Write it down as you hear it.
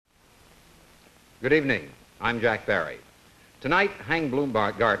Good evening. I'm Jack Barry. Tonight, Hank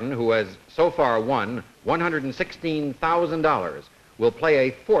Bloomgarden, who has so far won $116,000, will play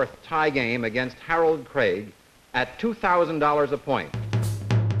a fourth tie game against Harold Craig at $2,000 a point.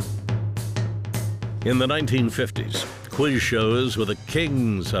 In the 1950s, quiz shows were the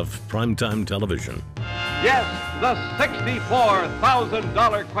kings of primetime television. Yes, the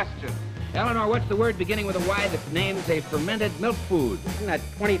 $64,000 question. Eleanor, what's the word beginning with a Y that names a fermented milk food? Isn't that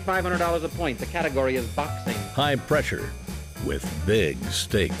 $2,500 a point? The category is boxing. High pressure with big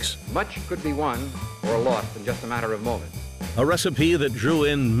stakes. Much could be won or lost in just a matter of moments. A recipe that drew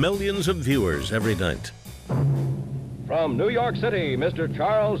in millions of viewers every night. From New York City, Mr.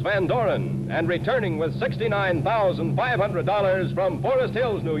 Charles Van Doren, and returning with $69,500 from Forest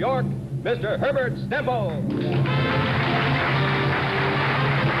Hills, New York, Mr. Herbert Stemple.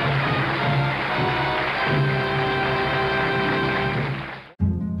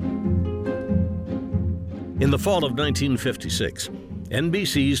 In the fall of 1956,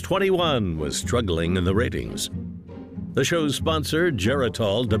 NBC's 21 was struggling in the ratings. The show's sponsor,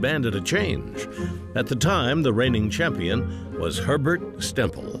 Geritol, demanded a change. At the time, the reigning champion was Herbert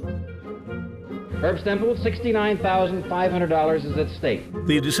Stemple. Herb Stemple, $69,500 is at stake.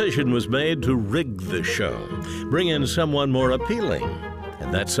 The decision was made to rig the show, bring in someone more appealing,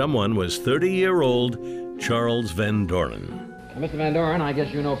 and that someone was 30-year-old Charles Van Doren. Mr. Van Doren, I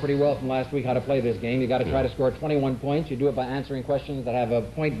guess you know pretty well from last week how to play this game. You got to try to score 21 points. You do it by answering questions that have a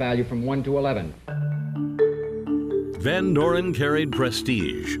point value from 1 to 11. Van Doren carried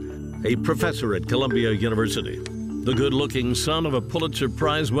prestige, a professor at Columbia University, the good-looking son of a Pulitzer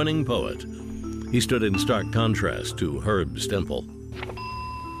Prize-winning poet. He stood in stark contrast to Herb Stemple.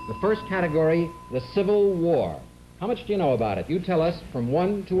 The first category, the Civil War. How much do you know about it? You tell us from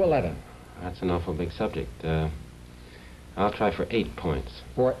 1 to 11. That's an awful big subject. I'll try for 8 points.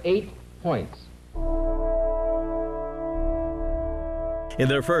 For 8 points. In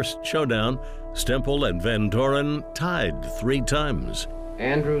their first showdown, Stemple and Van Doren tied 3 times.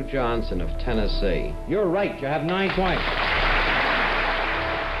 Andrew Johnson of Tennessee. You're right. You have 9 points.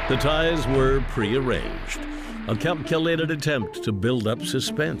 The ties were prearranged, a calculated attempt to build up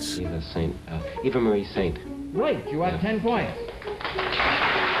suspense. Eva Marie Saint. Right. You have 10 points.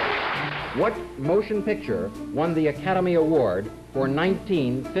 What motion picture won the Academy Award for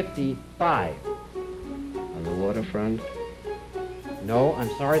 1955? On the waterfront? No, I'm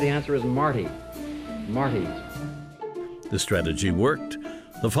sorry, the answer is Marty. Marty. The strategy worked.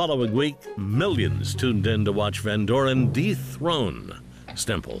 The following week, millions tuned in to watch Van Doren dethrone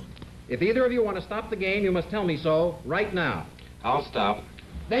Stemple. If either of you want to stop the game, you must tell me so right now. I'll stop.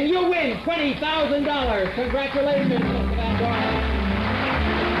 Then you win $20,000. Congratulations, Mr. Van Doren.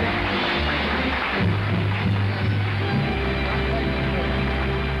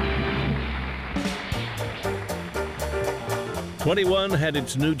 21 had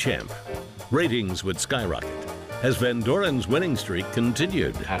its new champ. Ratings would skyrocket as Van Doren's winning streak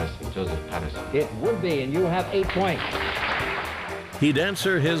continued. Joseph Patterson. It would be, and you have 8 points. He'd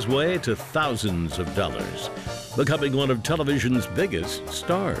answer his way to thousands of dollars, becoming one of television's biggest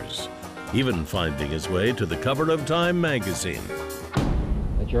stars, even finding his way to the cover of Time magazine.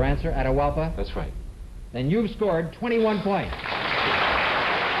 That's your answer, Atahualpa? That's right. Then you've scored 21 points.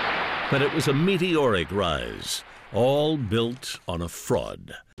 But it was a meteoric rise, all built on a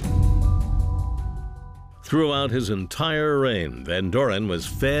fraud. Throughout his entire reign, Van Doren was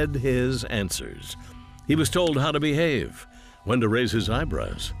fed his answers. He was told how to behave, when to raise his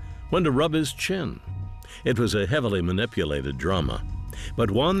eyebrows, when to rub his chin. It was a heavily manipulated drama, but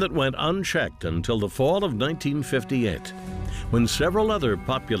one that went unchecked until the fall of 1958, when several other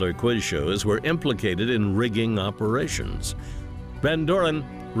popular quiz shows were implicated in rigging operations. Van Doren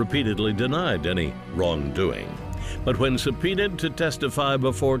repeatedly denied any wrongdoing, but when subpoenaed to testify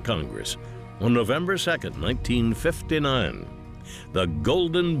before Congress on November 2nd, 1959, the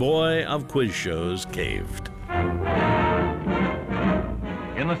golden boy of quiz shows caved.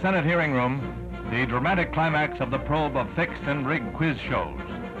 In the Senate hearing room, the dramatic climax of the probe of fixed and rigged quiz shows.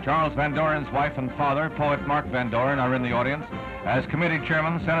 Charles Van Doren's wife and father, poet Mark Van Doren, are in the audience as committee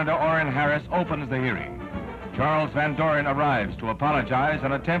chairman Senator Orrin Harris opens the hearing. Charles Van Doren arrives to apologize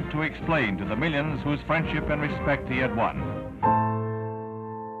and attempt to explain to the millions whose friendship and respect he had won.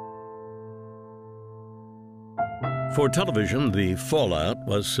 For television, the fallout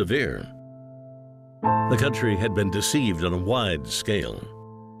was severe. The country had been deceived on a wide scale.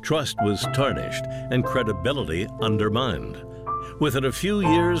 Trust was tarnished and credibility undermined. Within a few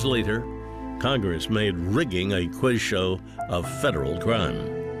years later, Congress made rigging a quiz show a federal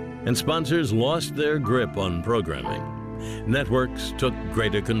crime, and sponsors lost their grip on programming. Networks took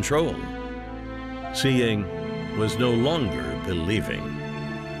greater control. Seeing was no longer believing.